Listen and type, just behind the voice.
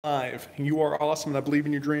Live. You are awesome and I believe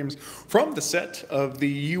in your dreams from the set of the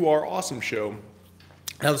You Are Awesome show.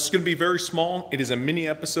 Now, this is going to be very small. It is a mini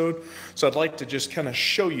episode, so I'd like to just kind of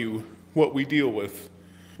show you what we deal with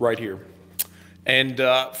right here. And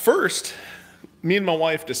first, me and my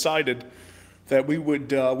wife decided that we would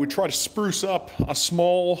try to spruce up a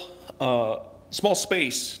small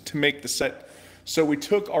space to make the set. So we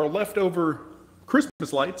took our leftover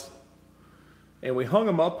Christmas lights and we hung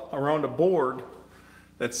them up around a board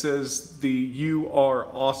that says the You Are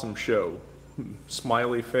Awesome show.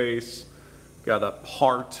 Smiley face, got a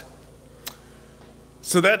heart.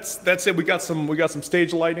 So that's it. We got some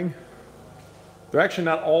stage lighting. They're actually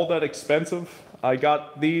not all that expensive. I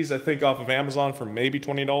got these, I think, off of Amazon for maybe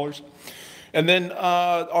 $20. And then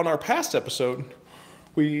on our past episode,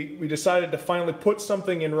 we decided to finally put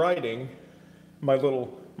something in writing. My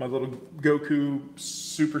little Goku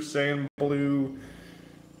Super Saiyan Blue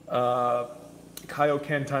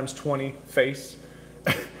Kaioken times 20 face,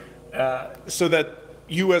 so that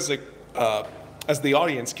you as the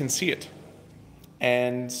audience can see it.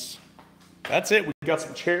 And that's it. We got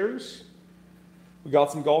some chairs. We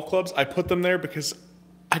got some golf clubs. I put them there because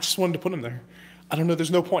I just wanted to put them there. I don't know.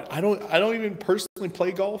 There's no point. I don't even personally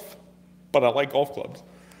play golf, but I like golf clubs.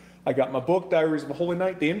 I got my book, Diaries of a Holy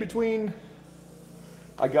Night, the in-between.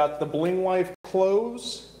 I got the Bling wife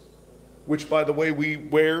clothes, which, by the way, we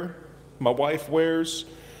wear. My wife wears,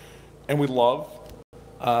 and we love.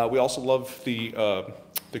 We also love the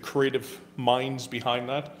creative minds behind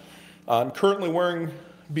that. I'm currently wearing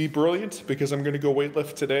Be Brilliant because I'm going to go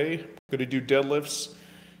weightlift today. I'm going to do deadlifts,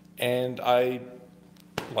 and I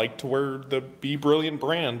like to wear the Be Brilliant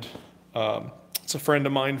brand. It's a friend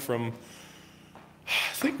of mine from,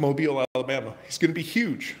 I think, Mobile, Alabama. He's going to be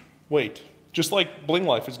huge. Wait, just like Bling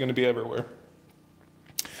Life is going to be everywhere.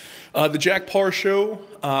 The Jack Paar show,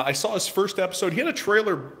 I saw his first episode. He had a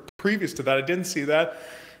trailer previous to that. I didn't see that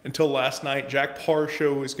until last night. Jack Paar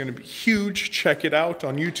show is going to be huge. Check it out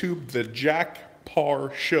on YouTube, The Jack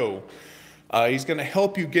Paar show. He's going to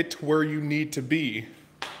help you get to where you need to be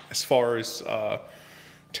as far as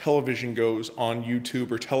television goes on YouTube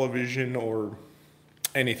or television or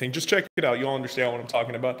anything. Just check it out. You'll understand what I'm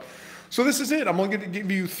talking about. So this is it. I'm only going to give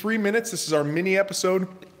you 3 minutes. This is our mini episode.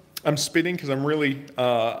 I'm spitting because I'm really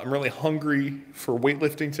hungry for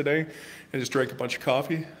weightlifting today. I just drank a bunch of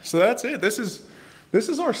coffee. So that's it. This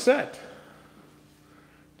is our set.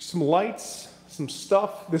 Some lights, some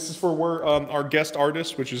stuff. This is for where our guest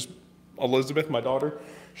artist, which is Elizabeth, my daughter.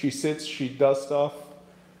 She sits, she does stuff,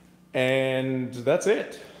 and that's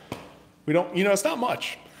it. We don't, it's not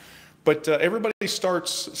much, but everybody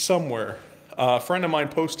starts somewhere. A friend of mine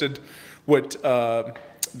posted what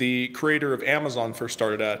the creator of Amazon first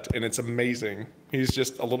started at, and it's amazing. He's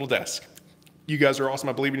just a little desk. You guys are awesome.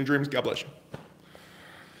 I believe in your dreams. God bless you.